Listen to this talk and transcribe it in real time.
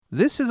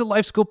This is a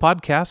Life School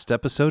Podcast,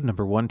 episode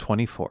number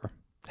 124.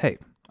 Hey,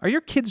 are your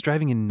kids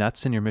driving you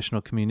nuts in your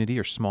missional community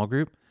or small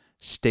group?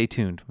 Stay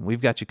tuned. We've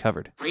got you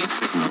covered. No,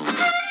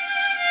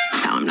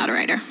 I'm not a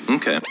writer.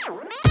 Okay.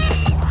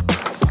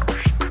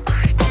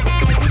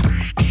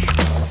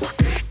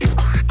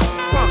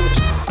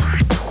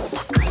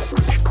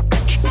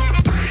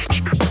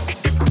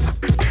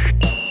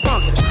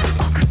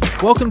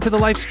 Welcome to the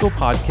Life School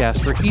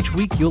Podcast, where each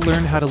week you'll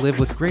learn how to live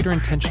with greater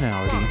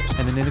intentionality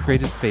and an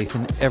integrated faith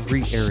in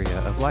every area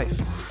of life.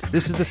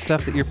 This is the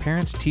stuff that your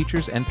parents,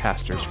 teachers, and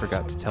pastors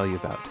forgot to tell you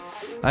about.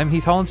 I'm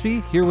Heath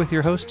Hollinsby, here with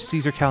your host,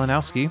 Caesar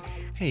Kalinowski.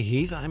 Hey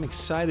Heath, I'm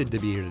excited to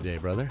be here today,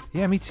 brother.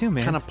 Yeah, me too,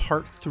 man. Kind of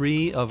part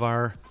 3 of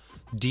our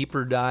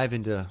deeper dive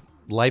into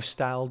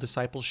lifestyle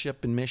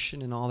discipleship and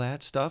mission and all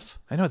that stuff.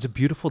 I know, it's a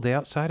beautiful day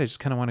outside. I just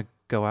kind of want to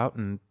go out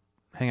and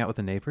hang out with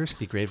the neighbors.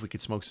 Be great if we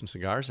could smoke some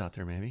cigars out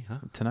there, maybe, huh?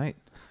 Tonight.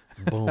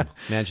 Boom.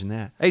 Imagine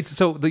that. Hey,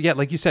 so yeah,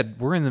 like you said,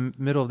 we're in the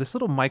middle of this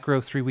little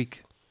micro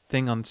 3-week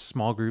thing on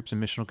small groups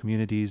and missional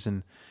communities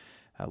and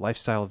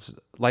lifestyle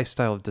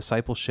of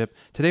discipleship.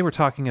 Today we're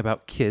talking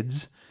about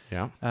kids.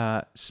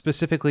 Yeah.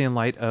 Specifically in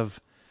light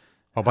of.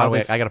 Oh, by the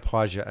way, I got to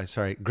pause you.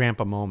 Sorry,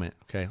 grandpa moment.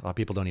 Okay, a lot of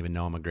people don't even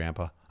know I'm a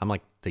grandpa. I'm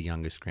like the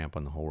youngest grandpa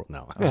in the whole world.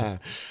 No,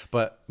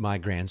 but my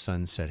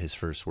grandson said his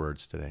first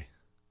words today.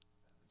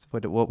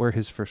 What were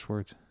his first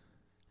words?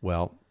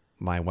 Well,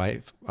 my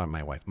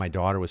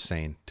daughter was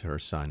saying to her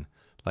son,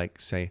 like,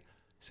 say,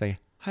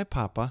 hi,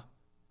 Papa,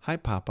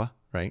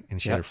 right?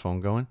 And she had her phone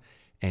going,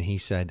 and he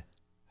said,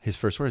 his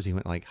first words, he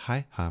went like,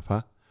 hi,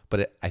 Papa,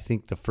 but I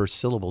think the first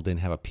syllable didn't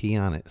have a P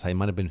on it, so it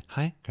might have been,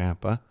 hi,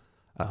 Grandpa.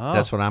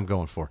 That's what I'm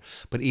going for.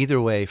 But either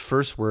way,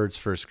 first words,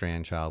 first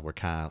grandchild, we're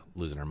kind of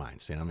losing our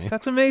minds. You know what I mean?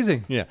 That's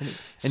amazing. Yeah.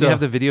 And you have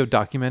the video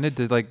documented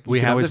to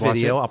we have the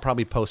video. I'll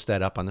probably post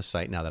that up on the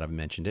site now that I've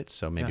mentioned it.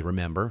 So maybe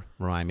remind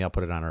me. I'll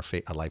put it on our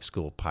Life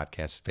School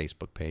Podcast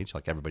Facebook page.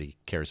 Like everybody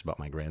cares about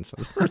my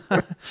grandsons.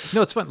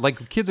 No, it's fun.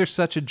 Like kids are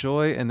such a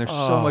joy and they're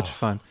so much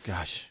fun.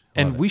 Gosh.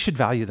 And we should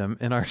value them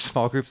in our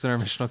small groups and our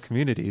missional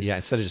communities. Yeah,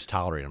 instead of just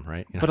tolerate them,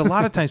 right? But a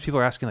lot of times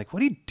people are asking, like, what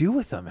do you do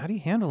with them? How do you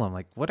handle them?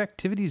 Like, what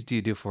activities do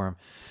you do for them?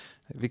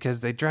 Because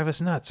they drive us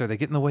nuts, or they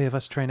get in the way of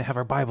us trying to have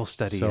our Bible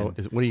study. So,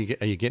 are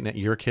you getting at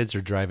your kids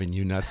are driving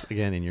you nuts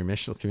again in your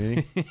missional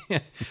community?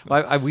 Yeah.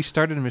 Well, we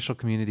started a missional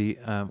community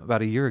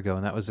about a year ago,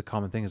 and that was a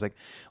common thing. It's like,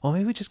 well,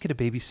 maybe we just get a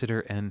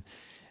babysitter and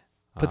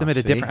put them at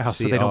a different house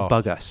so they don't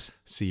bug us.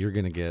 See, you're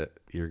gonna get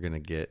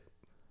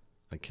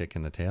a kick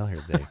in the tail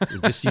here today.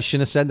 You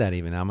shouldn't have said that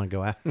even. I'm going to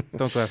go after.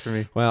 Don't go after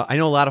me. Well, I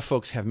know a lot of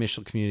folks have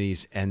missional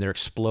communities and they're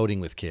exploding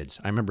with kids.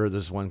 I remember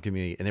there's one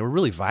community and they were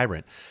really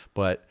vibrant,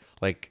 but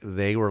like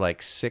they were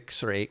like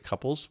 6 or 8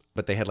 couples,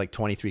 but they had like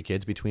 23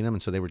 kids between them.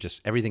 And so they were just,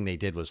 everything they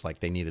did was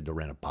like they needed to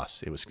rent a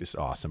bus. It was just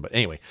awesome. But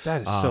anyway.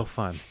 That is so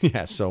fun.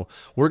 Yeah. So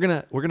we're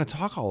going to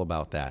talk all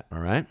about that.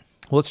 All right.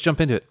 Well, let's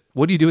jump into it.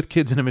 What do you do with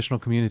kids in a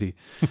missional community?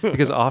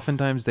 Because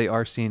oftentimes they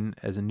are seen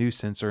as a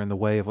nuisance or in the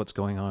way of what's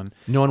going on.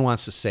 No one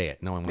wants to say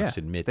it. No one wants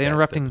to admit they're that.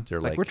 interrupting. They're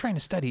like, we're trying to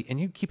study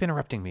and you keep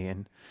interrupting me.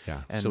 And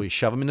so we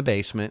shove them in the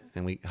basement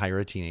and we hire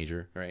a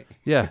teenager, right?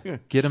 Yeah.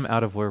 Get them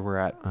out of where we're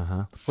at.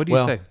 Uh-huh. What do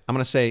you say? I'm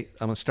going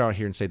to start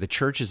here and say the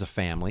church is a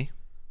family.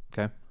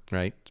 Okay.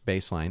 Right? It's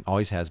baseline.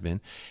 Always has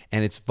been.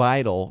 And it's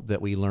vital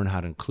that we learn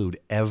how to include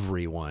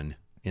everyone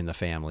in the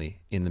family,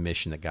 in the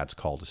mission that God's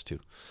called us to.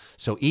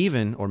 So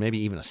even, or maybe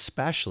even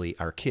especially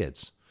our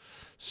kids.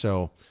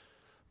 So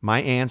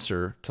my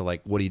answer to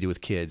like, what do you do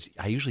with kids?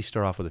 I usually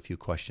start off with a few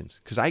questions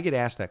because I get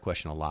asked that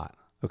question a lot.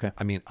 Okay.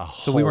 I mean, a whole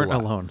lot. So we weren't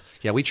alone.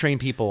 Yeah, we train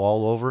people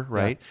all over,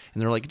 right? Yeah.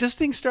 And they're like, this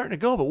thing's starting to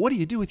go, but what do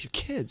you do with your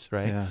kids,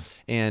 right? Yeah.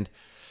 And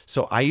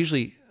so I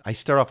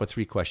start off with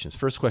 3 questions.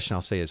 First question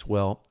I'll say is,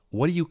 well,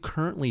 what do you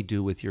currently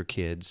do with your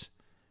kids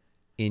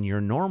in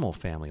your normal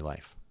family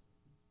life?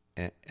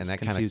 And that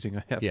kind of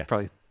confusing. Yeah,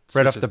 probably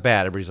right off the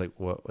bat, everybody's like,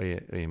 what do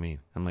you mean?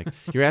 I'm like,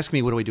 you're asking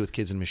me, what do we do with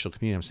kids in missional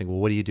community? I'm saying, well,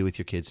 what do you do with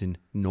your kids in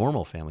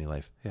normal family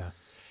life? Yeah.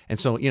 And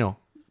so,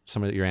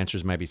 some of your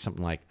answers might be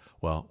something like,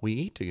 well, we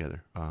eat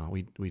together.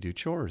 We do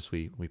chores.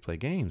 We play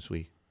games.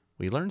 We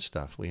learn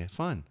stuff. We have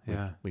fun.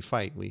 Yeah. We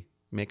fight. We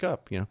make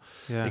up, Yeah.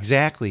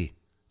 Exactly.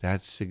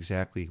 That's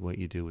exactly what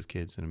you do with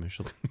kids in a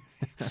missional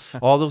community.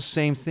 All those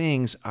same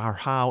things are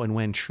how and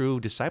when true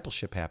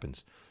discipleship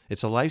happens.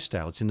 It's a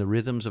lifestyle. It's in the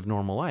rhythms of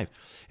normal life.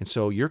 And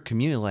so your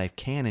community life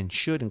can and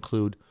should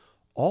include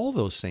all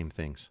those same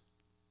things.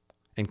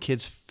 And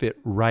kids fit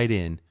right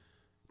in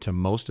to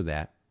most of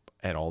that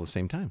at all the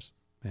same times.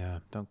 Yeah,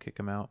 don't kick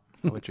them out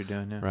of what you're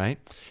doing. Yeah. Right?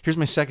 Here's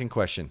my second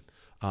question.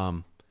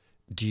 I'll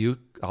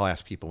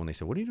ask people when they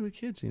say, what do you do with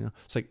kids?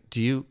 It's like,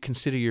 do you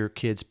consider your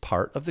kids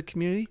part of the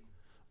community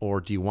or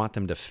do you want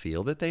them to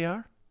feel that they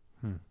are?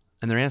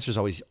 And their answer is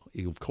always,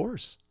 of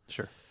course.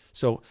 Sure.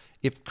 So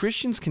if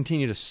Christians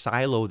continue to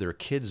silo their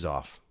kids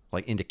off,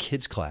 like into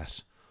kids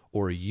class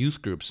or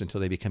youth groups until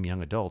they become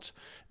young adults,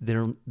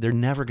 they're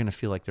never going to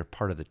feel like they're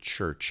part of the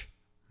church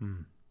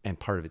and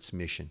part of its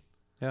mission.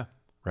 Yeah.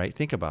 Right?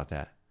 Think about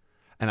that.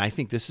 And I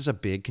think this is a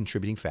big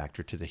contributing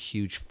factor to the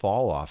huge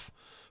fall off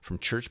from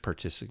church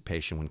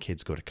participation when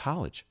kids go to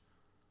college.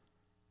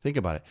 Think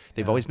about it.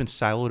 They've always been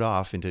siloed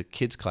off into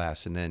kids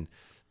class and then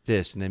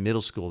this and then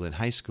middle school, then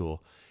high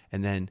school.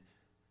 And then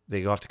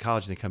they go off to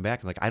college and they come back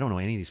and like, I don't know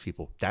any of these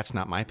people. That's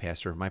not my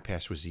pastor. My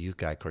pastor was the youth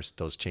guy. Of course,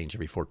 those change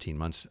every 14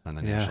 months on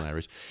the national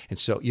average. And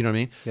so, you know what I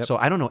mean? Yep. So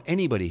I don't know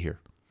anybody here.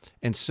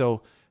 And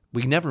so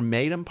we never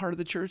made them part of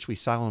the church. We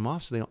silo them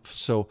off.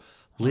 So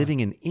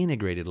living an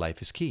integrated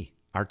life is key.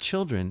 Our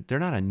children, they're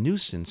not a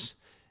nuisance,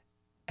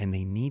 and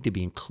they need to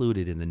be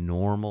included in the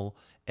normal,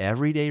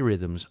 everyday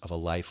rhythms of a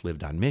life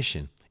lived on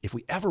mission if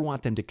we ever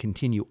want them to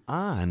continue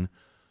on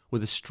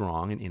with a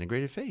strong and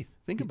integrated faith.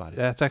 Think about it.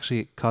 That's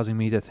actually causing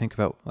me to think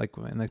about, like,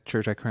 in the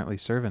church I currently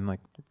serve in, like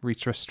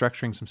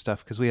restructuring some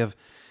stuff, because we have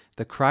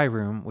the cry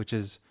room, which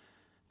is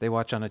they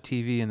watch on a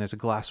TV and there's a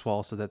glass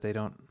wall so that they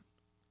don't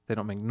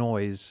make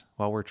noise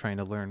while we're trying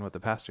to learn what the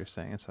pastor's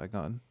saying. And so I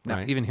go, now,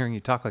 Right. even hearing you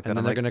talk like And that, then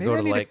I'm they're like, going to go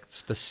to maybe I need like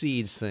the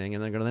seeds thing,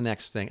 and they're going to the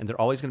next thing, and they're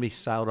always going to be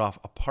siloed off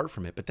apart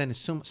from it. But then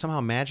somehow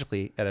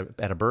magically at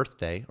a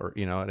birthday or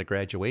at a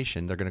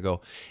graduation, they're going to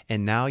go,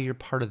 and now you're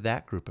part of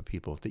that group of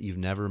people that you've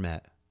never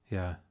met.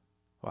 Yeah.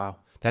 Wow.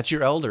 That's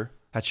your elder.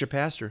 That's your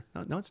pastor.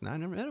 No, it's not. I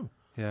never met him.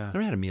 Yeah.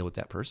 Never had a meal with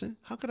that person.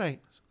 How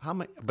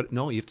am I? But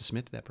no, you have to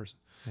submit to that person.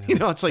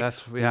 Yeah. It's like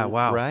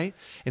wow. right.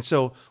 And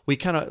so we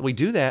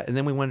do that, and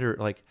then we wonder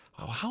like,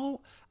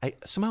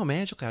 somehow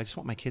magically, I just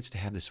want my kids to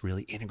have this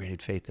really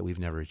integrated faith that we've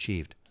never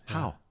achieved.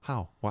 How?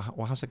 Well,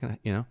 how's that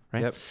gonna?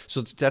 Right. Yep.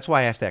 So that's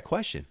why I asked that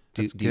question.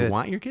 Do you good.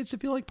 want your kids to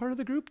feel like part of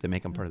the group? Then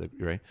make them part of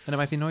the right. And it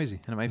might be noisy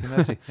and it might be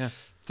messy. Yeah.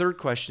 Third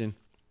question,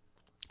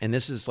 and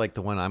this is like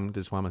the one I'm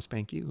gonna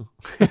spank you.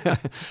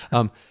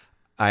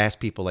 I ask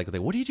people like,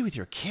 what do you do with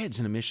your kids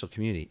in a missional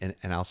community?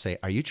 And I'll say,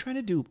 are you trying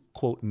to do,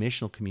 quote,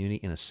 missional community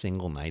in a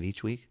single night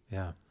each week?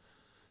 Yeah.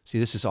 See,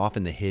 this is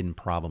often the hidden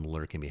problem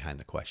lurking behind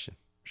the question.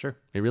 Sure.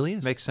 It really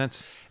is. Makes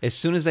sense. As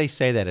soon as they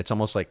say that, it's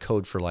almost like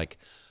code for like,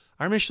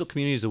 our missional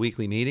community is a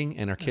weekly meeting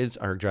and our kids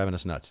are driving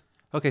us nuts.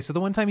 Okay, so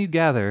the one time you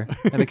gather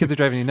and the kids are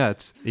driving you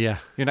nuts, Yeah.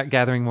 you're not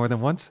gathering more than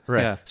once?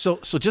 Right. Yeah. So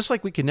just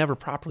like we could never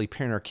properly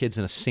parent our kids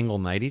in a single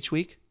night each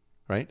week,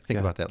 right? Think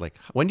about that. Like,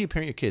 when do you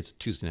parent your kids?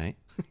 Tuesday night.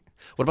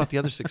 What about the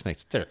other 6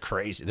 nights? They're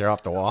crazy. They're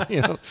off the wall,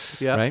 Yeah.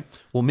 Right?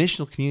 Well,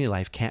 missional community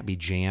life can't be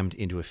jammed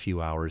into a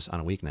few hours on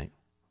a weeknight.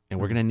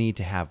 And we're going to need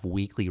to have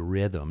weekly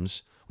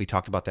rhythms. We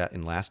talked about that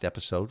in last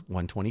episode,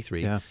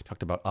 123. Yeah.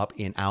 Talked about up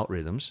and out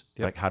rhythms,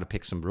 Yep. like how to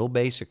pick some real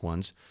basic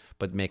ones,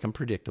 but make them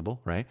predictable,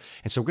 right?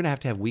 And so we're going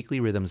to have weekly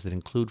rhythms that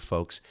include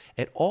folks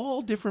at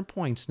all different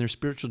points in their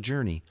spiritual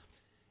journey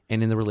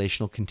and in the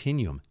relational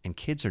continuum. And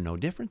kids are no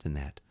different than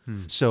that.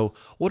 So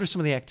what are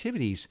some of the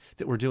activities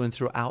that we're doing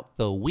throughout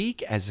the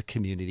week as a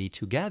community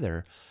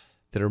together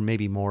that are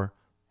maybe more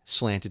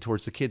slanted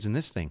towards the kids in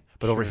this thing?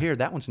 But over here,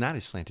 that one's not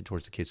as slanted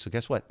towards the kids. So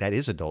guess what? That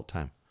is adult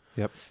time.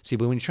 Yep. See,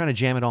 but when you're trying to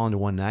jam it all into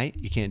one night,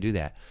 you can't do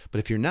that. But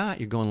if you're not,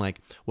 you're going like,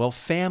 well,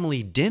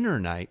 family dinner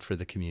night for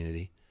the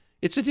community.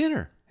 It's a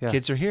dinner. Yeah.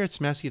 Kids are here. It's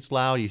messy. It's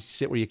loud. You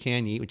sit where you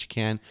can. You eat what you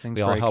can. Things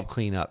we all break. help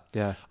clean up.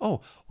 Yeah.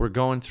 Oh, we're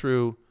going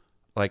through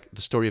like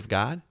the story of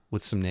God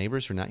with some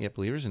neighbors who are not yet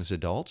believers, and as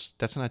adults,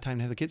 that's not a time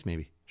to have the kids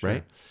maybe,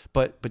 right?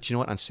 But you know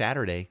what? On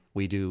Saturday,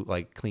 we do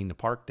like clean the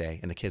park day,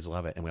 and the kids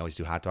love it, and we always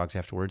do hot dogs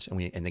afterwards, and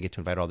they get to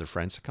invite all their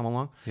friends to come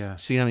along. Yeah.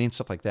 See what I mean?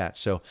 Stuff like that.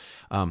 So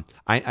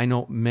I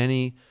know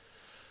many...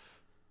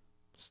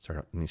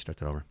 Let me start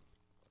that over.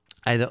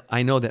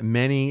 I know that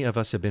many of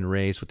us have been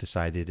raised with this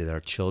idea that our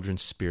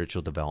children's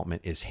spiritual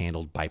development is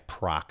handled by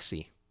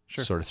proxy,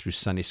 sort of through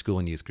Sunday school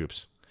and youth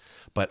groups.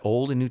 But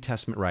Old and New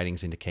Testament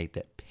writings indicate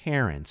that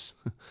parents,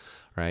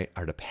 right,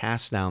 are to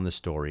pass down the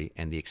story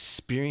and the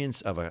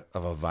experience of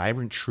a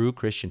vibrant, true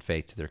Christian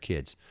faith to their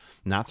kids,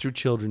 not through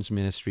children's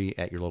ministry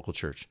at your local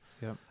church.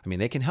 Yep. I mean,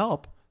 they can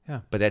help,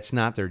 Yeah. but that's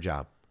not their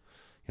job.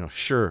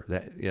 Sure,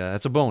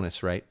 that's a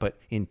bonus, right? But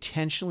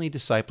intentionally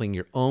discipling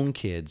your own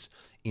kids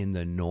in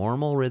the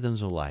normal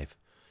rhythms of life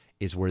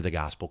is where the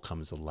gospel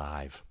comes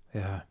alive.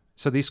 Yeah.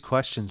 So these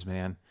questions,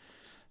 man,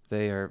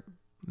 they are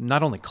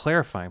not only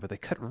clarifying, but they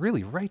cut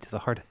really right to the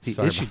heart of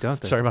the issue, don't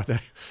they? Sorry about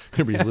that.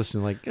 Everybody's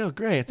listening like, oh,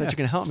 great. I thought you were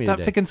going to help me Stop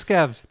today. picking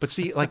scabs. But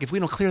see, like if we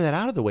don't clear that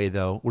out of the way,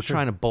 though, we're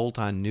trying to bolt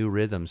on new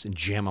rhythms and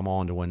jam them all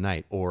into one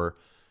night, or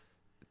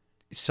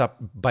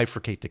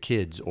bifurcate the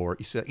kids, or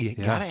you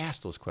got to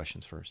ask those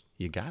questions first.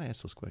 You got to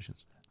ask those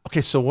questions.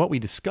 Okay, so what we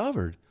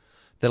discovered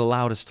that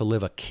allowed us to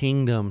live a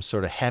kingdom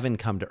sort of heaven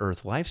come to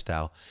earth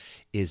lifestyle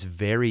is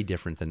very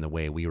different than the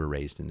way we were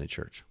raised in the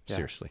church. Yeah,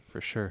 Seriously.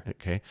 for sure.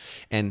 Okay.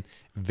 And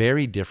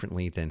very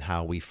differently than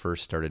how we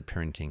first started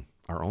parenting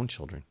our own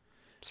children.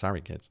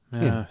 Sorry, kids.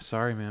 Yeah.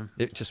 Sorry, man.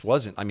 It just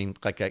wasn't. I mean,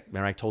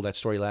 remember I told that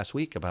story last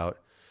week about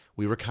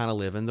we were kind of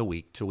living the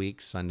week to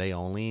week, Sunday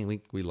only,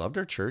 and we loved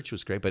our church. It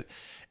was great, but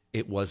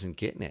it wasn't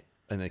getting it.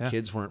 And the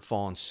kids weren't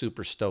falling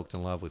super stoked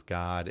in love with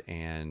God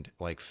and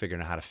like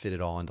figuring out how to fit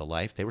it all into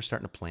life. They were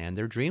starting to plan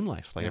their dream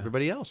life like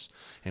everybody else.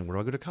 And where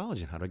do I go to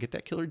college? And how do I get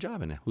that killer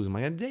job? And who am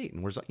I going to date?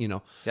 And where's, Yeah,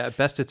 at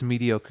best it's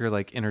mediocre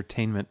like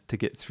entertainment to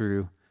get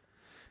through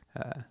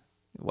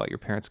while your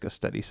parents go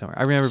study somewhere.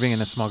 I remember being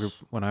in a small group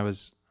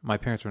my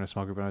parents were in a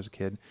small group when I was a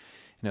kid.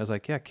 And it was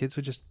like, kids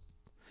would just,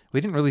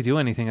 we didn't really do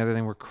anything other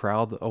than we're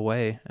corralled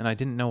away. And I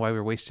didn't know why we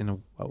were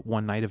wasting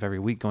one night of every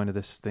week going to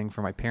this thing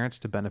for my parents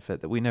to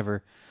benefit that we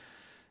never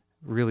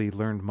really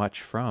learned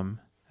much from.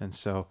 And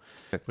so,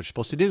 What you're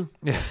supposed to do.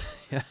 yeah.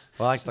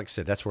 Well, like I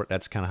said,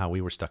 that's kind of how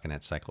we were stuck in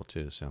that cycle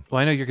too. So,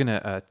 Well, I know you're going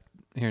to,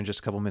 here in just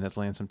a couple minutes,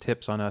 land some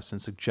tips on us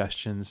and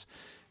suggestions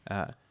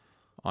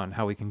on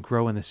how we can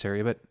grow in this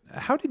area. But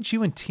how did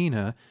you and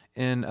Tina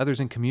and others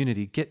in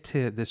community get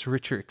to this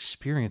richer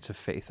experience of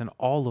faith and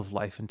all of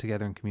life and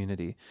together in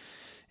community,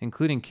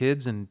 including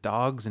kids and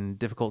dogs and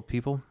difficult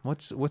people?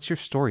 What's your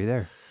story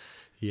there?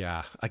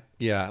 yeah,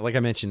 like I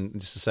mentioned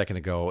just a second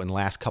ago, in the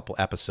last couple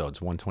episodes,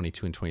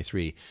 122 and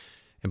 23.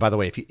 And by the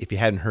way, if you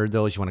hadn't heard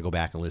those, you want to go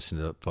back and listen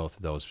to both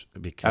of those,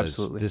 because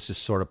Absolutely. this is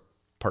sort of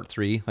part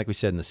 3, like we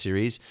said in the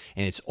series,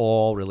 and it's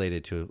all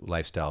related to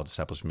lifestyle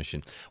discipleship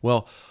mission.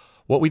 Well,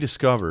 what we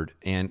discovered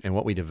and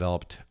what we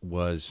developed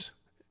was,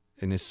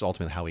 and this is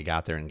ultimately how we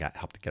got there and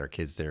helped to get our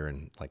kids there,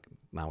 and like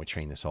now we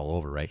train this all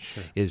over, right?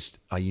 Sure. Is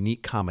a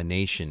unique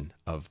combination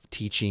of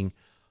teaching,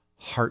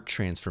 heart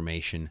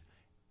transformation,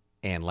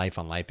 and life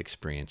on life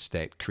experience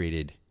that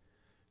created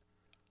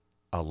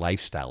a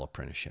lifestyle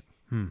apprenticeship.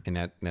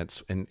 And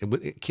that's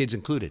kids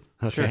included.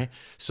 Okay. Sure.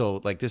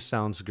 So like, this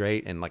sounds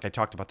great. And like I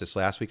talked about this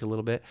last week a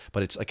little bit,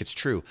 but it's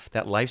true.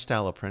 That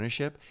lifestyle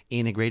apprenticeship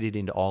integrated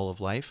into all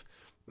of life,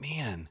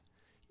 man,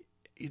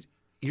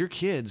 your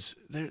kids,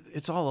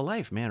 it's all of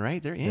life, man,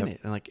 right? They're in it.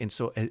 And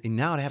so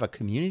now to have a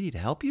community to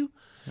help you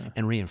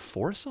and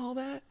reinforce all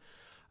that.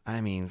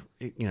 I mean,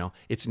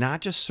 it's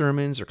not just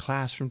sermons or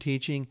classroom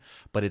teaching,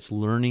 but it's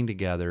learning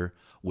together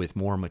with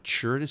more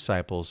mature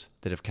disciples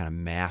that have kind of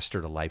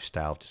mastered a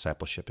lifestyle of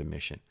discipleship and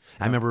mission.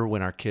 I remember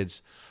when our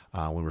kids,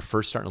 when we were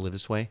first starting to live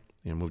this way,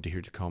 moved to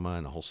here, Tacoma,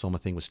 and the whole Soma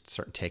thing was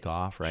starting to take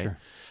off, right? Sure.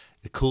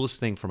 The coolest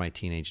thing for my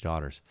teenage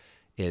daughters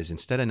is,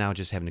 instead of now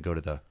just having to go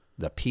to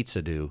the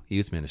Pizza Do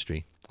youth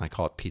ministry, I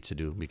call it Pizza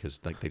Do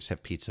because like they just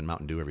have pizza and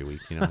Mountain Dew every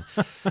week,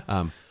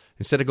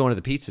 instead of going to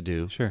the Pizza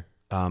Do, Sure.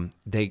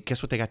 they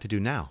guess what they got to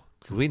do now?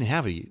 Because we didn't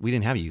have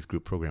a youth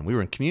group program. We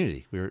were in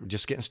community. We were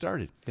just getting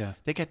started. Yeah.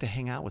 They got to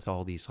hang out with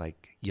all these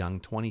like young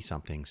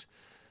 20-somethings,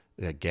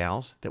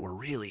 gals that were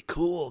really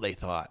cool, they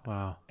thought.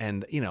 Wow.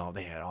 And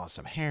they had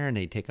awesome hair, and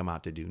they'd take them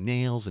out to do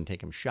nails and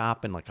take them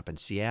shopping, like up in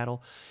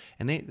Seattle.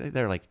 And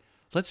they're like,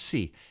 let's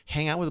see,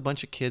 hang out with a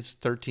bunch of kids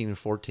 13 and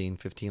 14,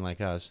 15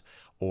 like us,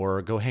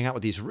 or go hang out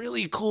with these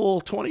really cool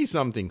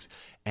 20-somethings.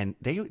 And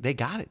they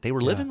got it. They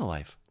were living the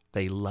life.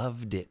 They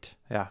loved it.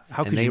 Yeah.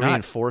 How could and they you not?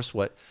 reinforced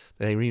what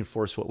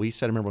we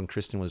said. I remember when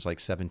Kristen was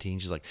like 17,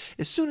 she's like,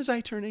 as soon as I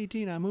turn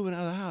 18, I'm moving out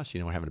of the house.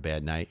 We're having a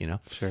bad night,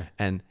 Sure.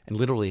 And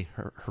literally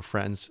her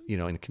friends, in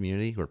the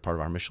community, who are part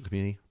of our missional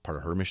community, part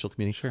of her missional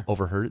community, Sure.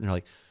 overheard it. And they're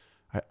like,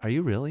 are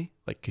you really?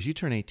 Like, because you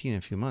turn 18 in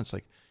a few months.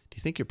 Like, do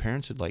you think your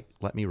parents would like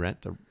let me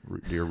rent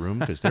your room?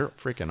 Because they're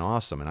freaking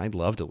awesome. And I'd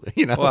love to,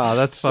 Wow,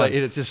 that's so fun.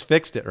 it just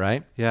fixed it,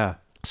 right? Yeah.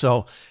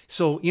 So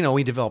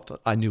we developed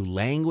a new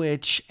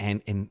language,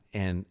 and it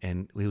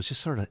was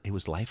just it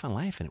was life on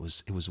life, and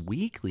it was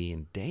weekly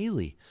and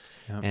daily,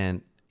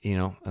 and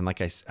and like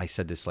I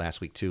said this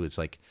last week too, it's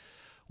like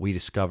we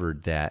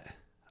discovered that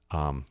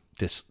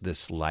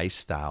this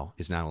lifestyle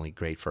is not only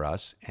great for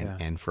us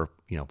and for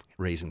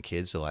raising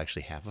kids that'll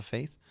actually have a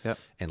faith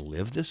and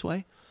live this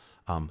way,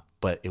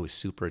 but it was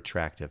super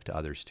attractive to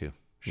others too.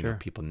 Sure.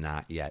 People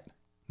not yet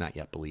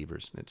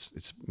believers.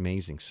 It's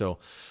amazing. So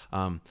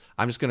I'm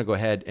just going to go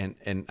ahead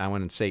and I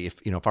want to say,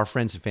 if our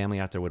friends and family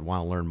out there would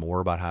want to learn more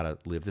about how to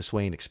live this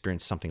way and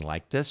experience something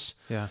like this,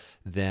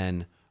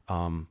 then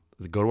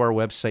go to our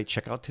website,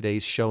 check out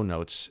today's show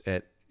notes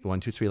at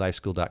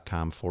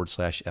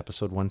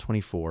 123lifeschool.com/episode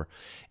 124,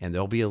 and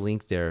there'll be a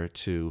link there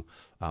to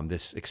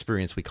this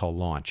experience we call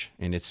Launch,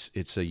 and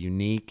it's a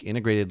unique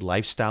integrated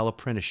lifestyle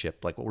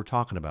apprenticeship like what we're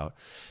talking about,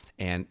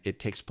 and it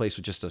takes place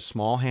with just a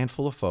small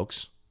handful of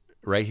folks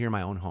right here in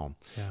my own home.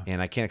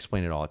 And I can't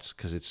explain it all. It's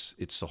because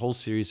it's a whole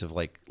series of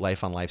like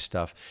life on life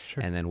stuff,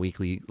 and then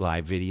weekly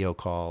live video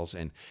calls,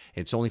 and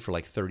it's only for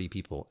like 30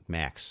 people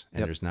max,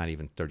 and there's not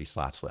even 30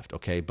 slots left.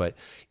 Okay. But,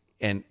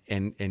 and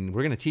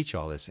we're going to teach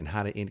all this and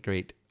how to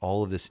integrate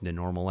all of this into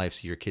normal life.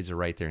 So your kids are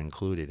right there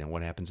included, and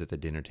what happens at the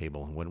dinner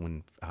table,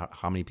 and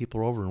how many people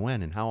are over and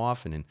when, and how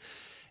often.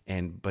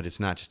 But it's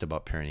not just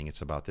about parenting.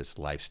 It's about this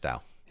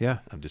lifestyle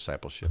of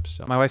discipleship.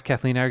 So my wife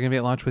Kathleen and I are going to be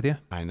at launch with you.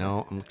 I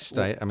know. I'm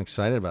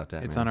excited about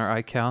that. It's man. on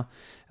our iCal.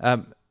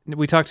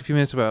 We talked a few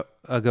minutes ago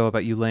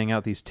about you laying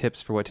out these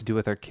tips for what to do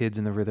with our kids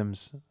in the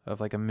rhythms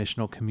of like a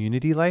missional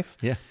community life.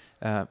 Yeah.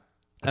 And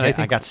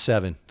I got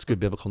 7. It's a good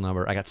biblical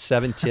number. I got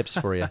 7 tips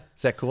for you.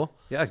 Is that cool?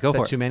 Yeah, go Is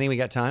for that it. too many? We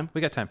got time?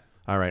 We got time.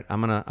 All right.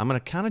 I'm gonna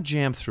kind of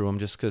jam through them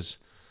just because.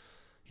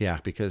 Yeah,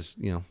 because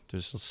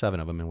there's 7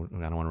 of them,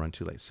 and I don't want to run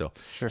too late. So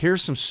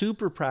here's some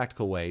super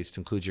practical ways to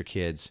include your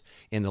kids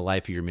in the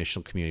life of your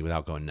missional community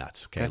without going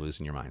nuts. Okay,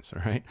 losing your minds.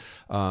 All right.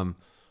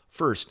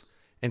 First,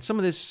 and some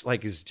of this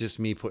is just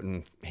me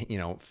putting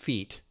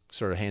feet,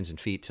 sort of hands and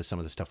feet, to some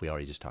of the stuff we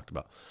already just talked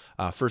about.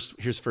 Here's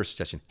the first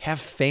suggestion: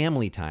 have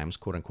family times,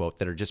 quote unquote,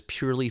 that are just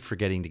purely for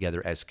getting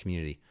together as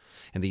community.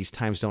 And these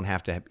times don't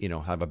have to,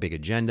 have a big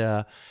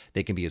agenda.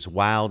 They can be as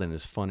wild and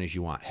as fun as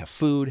you want. Have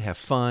food, have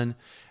fun.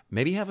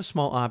 Maybe have a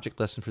small object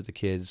lesson for the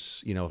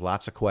kids,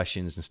 lots of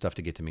questions and stuff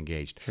to get them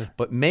engaged. Sure.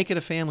 But make it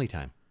a family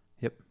time.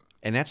 Yep.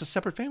 And that's a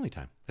separate family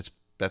time.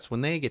 That's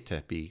when they get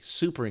to be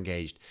super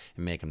engaged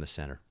and make them the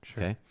center.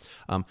 Sure. Okay.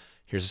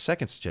 Here's a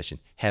second suggestion.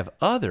 Have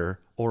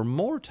other or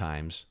more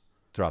times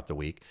throughout the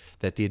week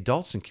that the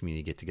adults in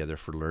community get together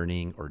for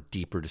learning or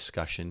deeper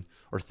discussion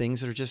or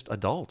things that are just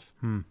adult.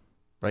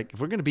 Right? If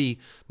we're going to be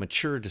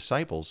mature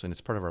disciples and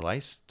it's part of our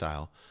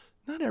lifestyle,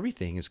 not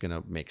everything is going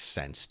to make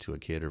sense to a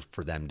kid or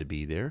for them to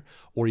be there.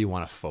 Or you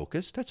want to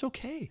focus, that's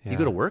okay. Yeah. You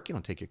go to work, you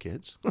don't take your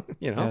kids.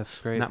 Yeah, that's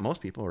great. Not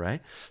most people,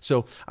 right?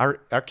 So our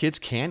kids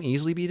can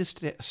easily be a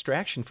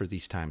distraction for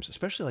these times,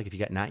 especially like if you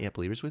got not yet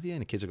believers with you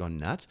and the kids are going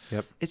nuts.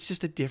 Yep. It's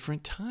just a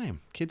different time.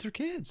 Kids are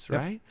kids, Yep.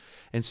 right?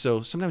 And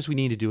so sometimes we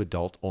need to do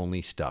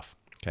adult-only stuff,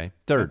 okay?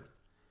 Third,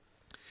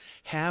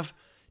 have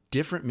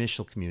different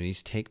missional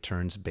communities take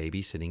turns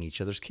babysitting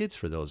each other's kids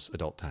for those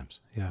adult times.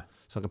 Yeah.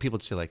 So people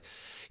would say like,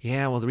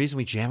 yeah, well, the reason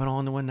we jam it all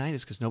into one night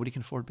is because nobody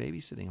can afford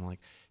babysitting. I'm like,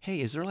 hey,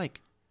 is there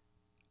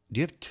do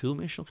you have 2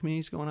 missional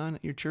communities going on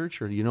at your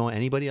church? Or do you know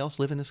anybody else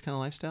living this kind of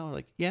lifestyle?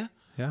 Like, yeah,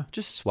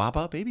 just swap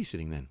out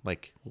babysitting then.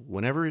 Like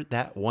whenever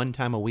that one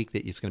time a week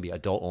that it's going to be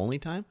adult only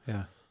time,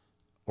 Yeah.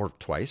 or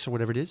twice or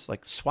whatever it is,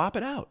 like swap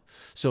it out.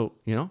 So,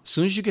 as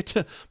soon as you get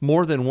to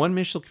more than one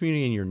missional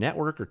community in your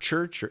network or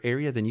church or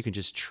area, then you can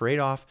just trade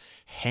off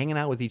hanging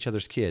out with each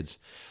other's kids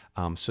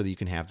so that you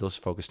can have those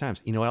focused times.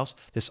 You know what else?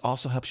 This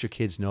also helps your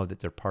kids know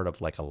that they're part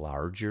of like a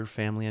larger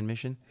family on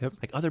mission. Yep.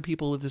 Like other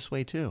people live this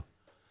way too.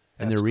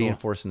 And That's they're cool.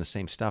 reinforcing the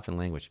same stuff in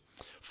language.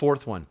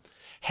 Fourth one,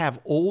 have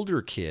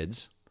older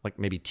kids, like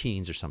maybe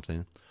teens or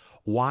something,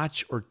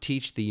 watch or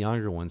teach the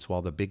younger ones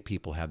while the big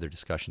people have their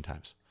discussion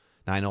times.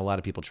 Now, I know a lot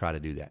of people try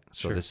to do that.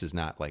 So Sure. This is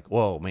not like,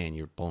 whoa, man,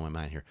 you're blowing my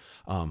mind here.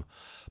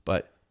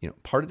 But,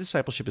 part of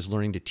discipleship is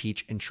learning to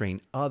teach and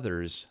train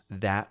others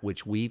that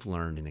which we've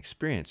learned and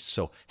experienced.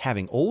 So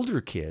having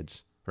older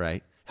kids,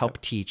 right, help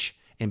teach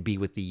and be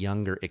with the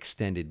younger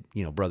extended,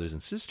 brothers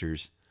and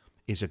sisters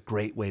is a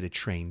great way to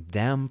train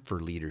them for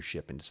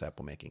leadership and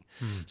disciple making.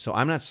 So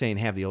I'm not saying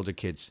have the older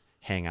kids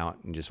hang out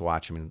and just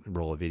watch them and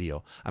roll a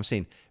video. I'm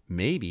saying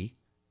maybe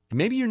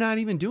you're not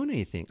even doing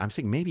anything. I'm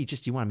saying maybe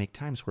just you want to make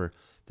times where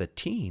the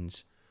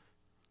teens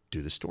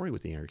do the story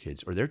with the younger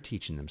kids, or they're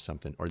teaching them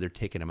something, or they're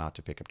taking them out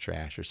to pick up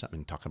trash or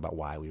something, talking about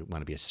why we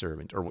want to be a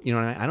servant, or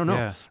I don't know,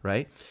 Yeah.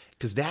 right?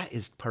 Because that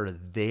is part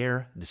of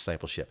their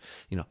discipleship.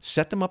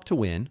 Set them up to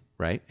win,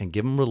 right, and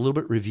give them a little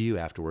bit review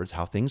afterwards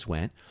how things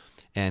went.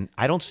 And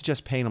I don't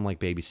suggest paying them like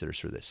babysitters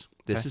for this.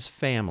 This Okay. is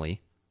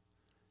family,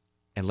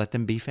 and let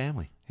them be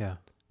family. Yeah.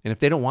 And if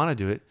they don't want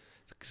to do it,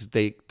 because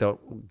they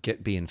don't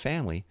get being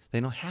family,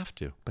 they don't have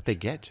to, but they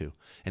get to,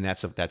 and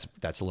that's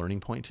a learning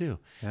point too.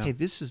 Yeah. Hey,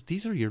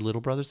 these are your little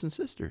brothers and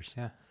sisters.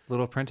 Yeah.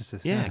 Little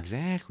apprentices. Yeah,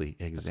 exactly.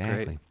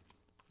 great.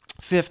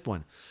 Fifth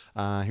one,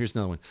 here's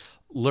another one: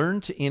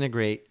 learn to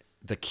integrate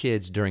the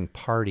kids during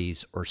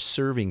parties or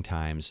serving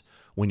times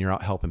when you're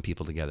out helping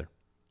people together.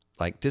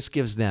 Like this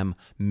gives them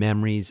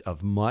memories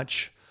of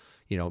much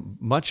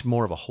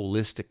more of a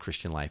holistic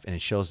Christian life, and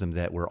it shows them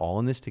that we're all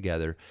in this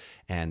together,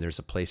 and there's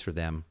a place for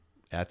them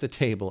at the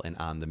table and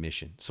on the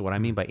mission. So what I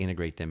mean by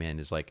integrate them in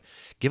is like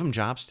give them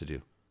jobs to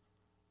do.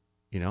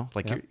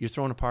 Yep. You're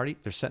throwing a party,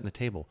 they're setting the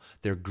table,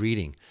 they're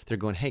greeting, they're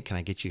going, hey, can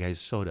I get you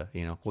guys soda?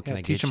 What can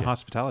I get you? Teach them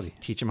hospitality.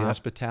 Teach them Yeah.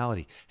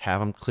 hospitality.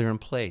 Have them clearing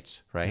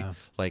plates, right? Yeah.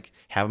 Like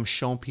have them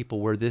show people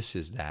where this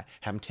is that.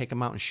 Have them take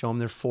them out and show them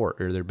their fort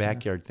or their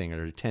backyard thing or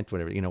their tent,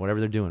 whatever, whatever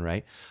they're doing,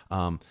 right?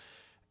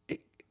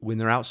 When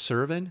they're out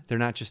serving, they're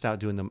not just out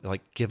doing them.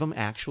 Like give them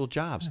actual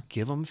jobs.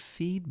 Give them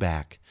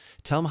feedback.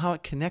 Tell them how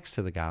it connects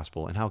to the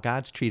gospel and how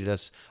God's treated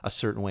us a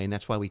certain way, and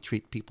that's why we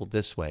treat people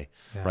this way,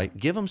 Yeah. right?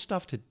 Give them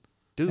stuff to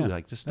do. Yeah.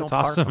 Like just That's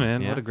don't park awesome, them.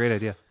 man. Yeah. What a great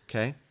idea.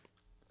 Okay.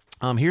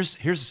 Here's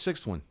the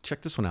sixth one.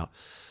 Check this one out.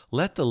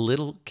 Let the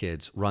little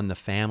kids run the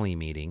family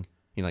meeting,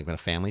 like when a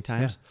family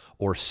times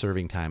or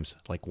serving times,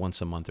 like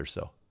once a month or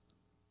so.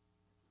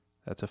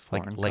 That's a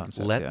foreign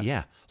concept.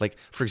 Like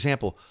for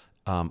example,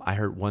 I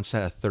heard one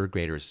set of third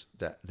graders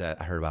that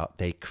I heard about.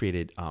 They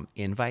created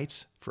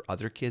invites for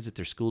other kids at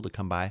their school to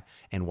come by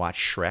and watch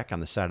Shrek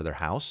on the side of their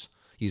house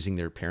using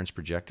their parents'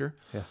 projector.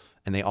 Yeah.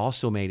 And they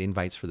also made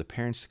invites for the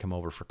parents to come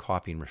over for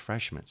coffee and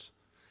refreshments.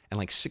 And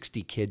like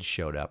 60 kids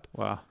showed up.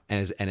 Wow.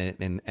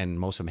 And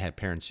most of them had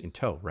parents in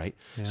tow, right?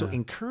 So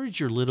encourage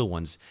your little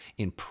ones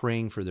in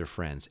praying for their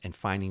friends and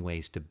finding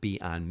ways to be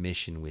on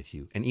mission with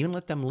you, and even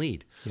let them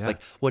lead. Yeah.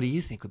 Like, what do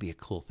you think would be a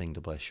cool thing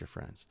to bless your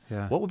friends?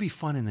 Yeah. What would be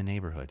fun in the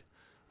neighborhood?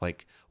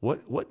 Like, what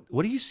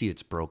do you see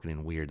that's broken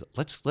and weird?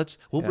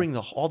 We'll bring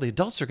all the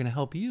adults are going to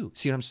help you.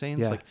 See what I'm saying?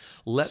 Yeah. It's like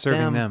let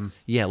Serving them.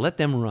 Yeah, let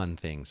them run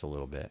things a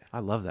little bit. I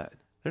love that.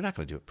 They're not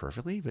going to do it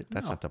perfectly, but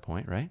that's not the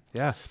point, right?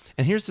 Yeah.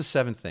 And here's the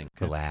seventh thing.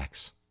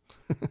 Relax.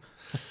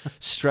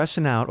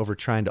 Stressing out over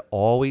trying to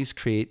always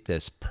create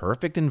this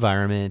perfect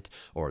environment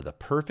or the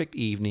perfect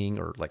evening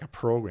or like a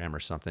program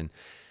or something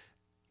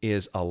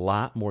is a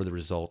lot more the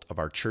result of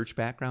our church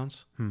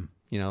backgrounds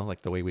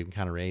like the way we've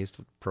kind of raised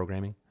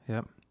programming,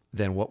 Yep.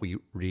 than what we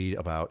read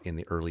about in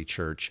the early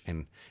church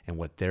and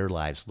what their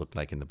lives looked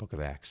like in the book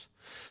of Acts.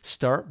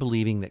 Start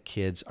believing that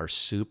kids are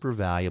super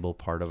valuable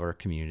part of our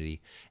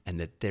community and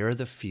that they're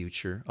the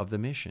future of the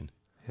mission.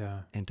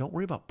 Yeah. And don't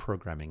worry about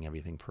programming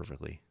everything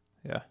perfectly.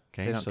 Yeah.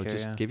 They Okay, don't so care,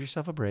 just yeah. give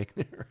yourself a break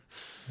there.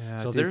 Yeah,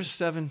 So dude. there's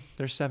seven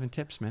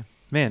tips, man.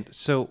 Man,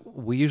 so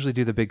we usually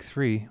do the big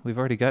 3. We've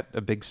already got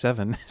a big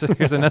 7. So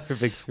here's another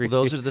big 3.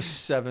 Well, those are the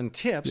 7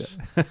 tips.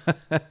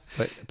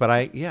 but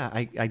I do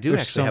There's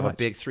actually so have much. a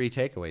big 3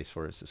 takeaways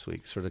for us this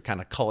week, sort of kind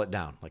of cull it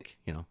down,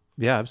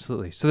 Yeah,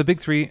 absolutely. So the big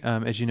 3,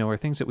 as you know, are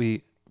things that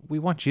we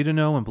want you to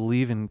know and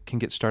believe and can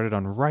get started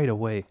on right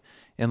away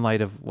in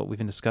light of what we've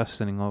been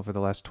discussing over the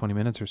last 20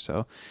 minutes or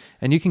so.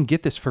 And you can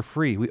get this for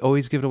free. We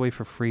always give it away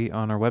for free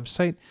on our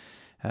website.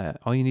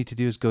 All you need to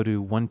do is go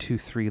to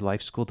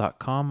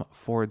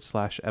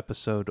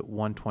 123lifeschool.com/episode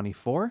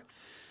 124.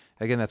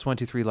 Again, that's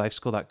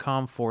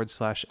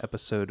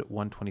 123lifeschool.com/episode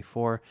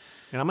 124.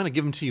 And I'm going to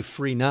give them to you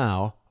free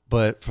now.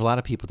 But for a lot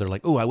of people, they're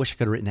like, "Oh, I wish I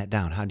could have written that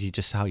down. How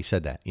he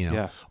said that,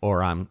 Yeah.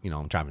 Or I'm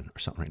driving or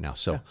something right now.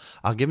 So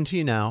I'll give them to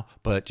you now.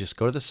 But just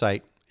go to the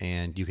site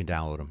and you can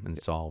download them, and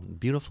it's all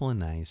beautiful and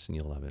nice, and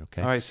you'll love it.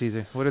 Okay. All right,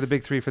 Caesar. What are the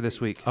big 3 for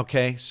this week?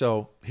 Okay.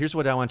 So here's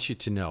what I want you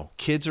to know: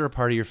 kids are a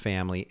part of your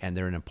family, and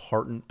they're an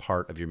important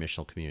part of your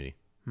missional community.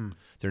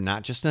 They're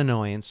not just an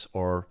annoyance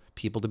or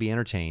people to be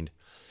entertained.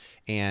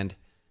 And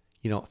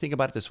think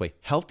about it this way: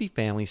 healthy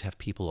families have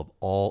people of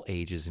all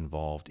ages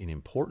involved in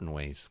important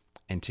ways.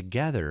 And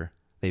together,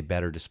 they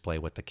better display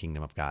what the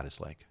kingdom of God is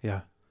like.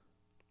 Yeah.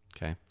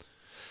 Okay.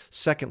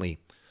 Secondly,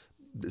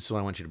 this is what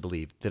I want you to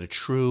believe: that a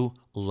true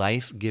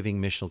life-giving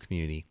missional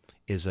community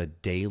is a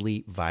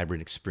daily,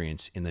 vibrant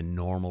experience in the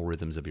normal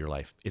rhythms of your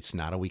life. It's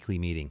not a weekly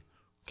meeting.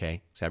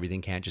 Okay. So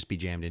everything can't just be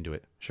jammed into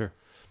it. Sure.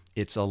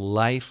 It's a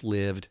life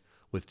lived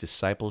with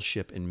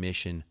discipleship and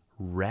mission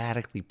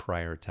radically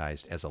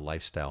prioritized as a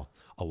lifestyle,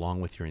 along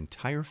with your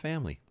entire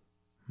family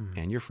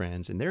and your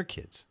friends and their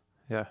kids.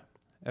 Yeah.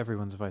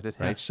 Everyone's invited.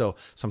 Right. So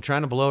I'm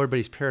trying to blow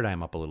everybody's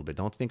paradigm up a little bit.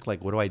 Don't think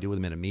like, what do I do with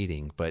them in a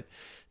meeting? But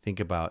think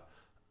about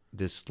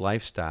this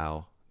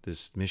lifestyle.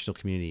 This missional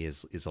community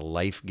is a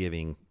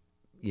life-giving,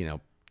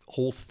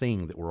 whole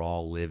thing that we're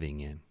all living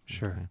in.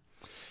 Sure. Okay?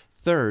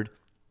 Third,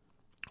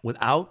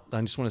 I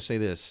just want to say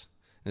this,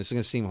 and this is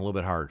going to seem a little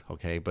bit hard.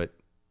 Okay. But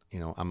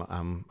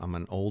I'm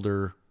an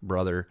older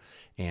brother,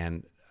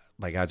 and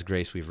by God's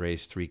grace, we've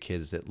raised 3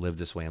 kids that live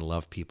this way and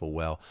love people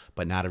well,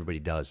 but not everybody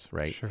does,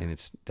 right? Sure. And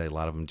it's a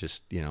lot of them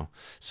just,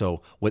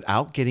 So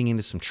without getting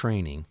into some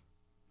training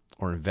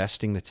or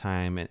investing the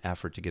time and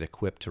effort to get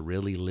equipped to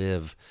really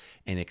live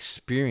and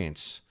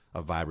experience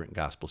a vibrant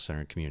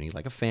gospel-centered community,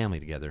 like a family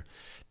together,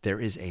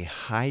 there is a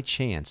high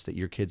chance that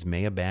your kids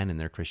may abandon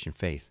their Christian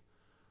faith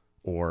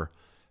or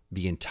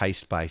be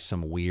enticed by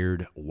some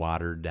weird,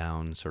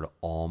 watered-down, sort of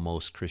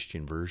almost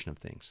Christian version of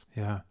things.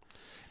 Yeah.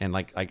 And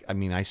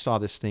I saw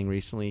this thing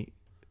recently,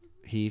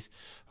 Heath,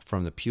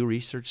 from the Pew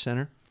Research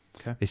Center.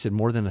 Okay. They said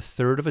more than a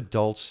third of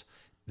adults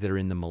that are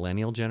in the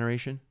millennial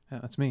generation, Yeah,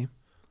 that's me.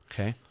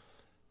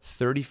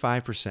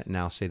 35%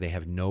 now say they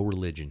have no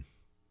religion.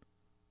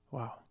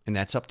 Wow. And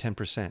that's up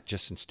 10%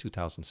 just since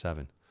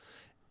 2007.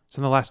 It's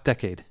in the last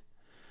decade.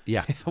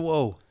 Yeah.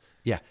 Whoa.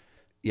 Yeah.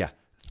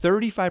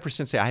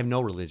 35% say I have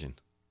no religion.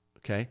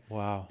 Okay.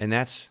 Wow. And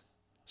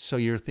so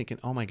you're thinking,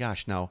 oh my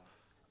gosh, now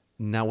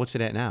what's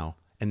it at now?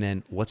 And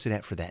then what's it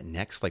at for that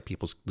next? Like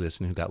people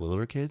listening who got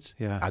littler kids?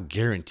 Yeah. I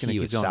guarantee gonna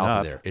you keep it's going south up.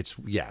 of there. It's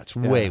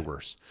way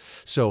worse.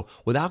 So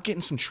without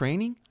getting some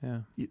training,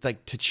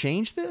 like to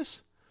change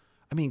this,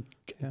 I mean,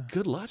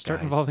 good luck, Start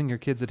guys. involving your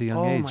kids at a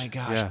young age. Oh my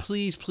gosh, Yeah.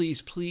 please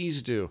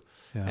do.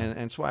 Yeah. And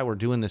that's why we're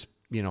doing this,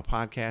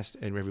 podcast,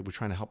 and we're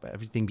trying to help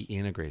everything be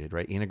integrated,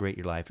 right? Integrate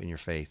your life and your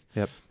faith.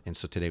 Yep. And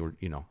so today we're,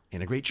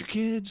 integrate your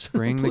kids.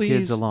 Bring the Please.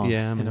 kids along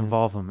Yeah, and man.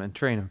 involve them and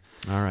train them.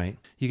 All right.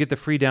 You get the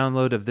free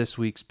download of this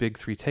week's Big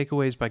 3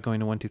 Takeaways by going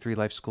to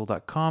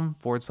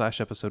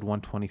 123lifeschool.com/episode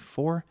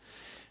 124.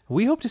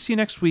 We hope to see you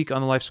next week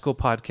on the Life School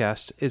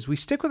Podcast as we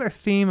stick with our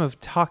theme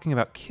of talking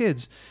about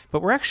kids,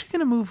 but we're actually going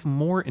to move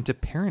more into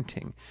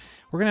parenting.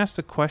 We're going to ask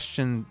the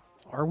question,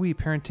 are we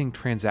parenting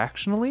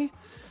transactionally?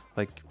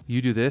 Like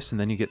you do this and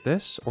then you get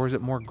this? Or is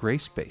it more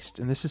grace-based?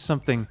 And this is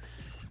something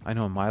I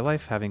know in my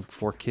life, having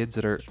 4 kids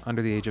that are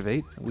under the age of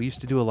 8, we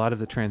used to do a lot of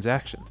the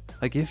transaction.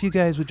 Like, if you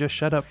guys would just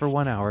shut up for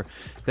 1 hour,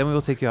 then we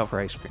will take you out for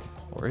ice cream.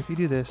 Or if you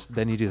do this,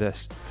 then you do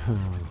this.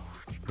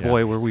 Yeah.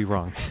 Boy, were we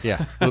wrong.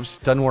 Yeah. Oops.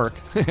 Doesn't work.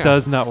 It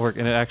does not work.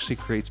 And it actually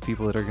creates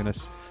people that are going to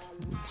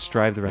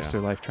strive the rest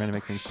of their life trying to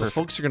make things So perfect.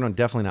 folks are going to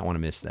definitely not want to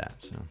miss that.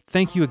 So.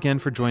 Thank you again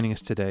for joining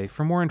us today.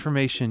 For more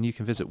information, you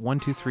can visit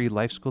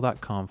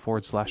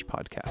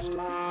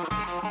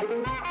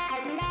 123lifeschool.com/podcast.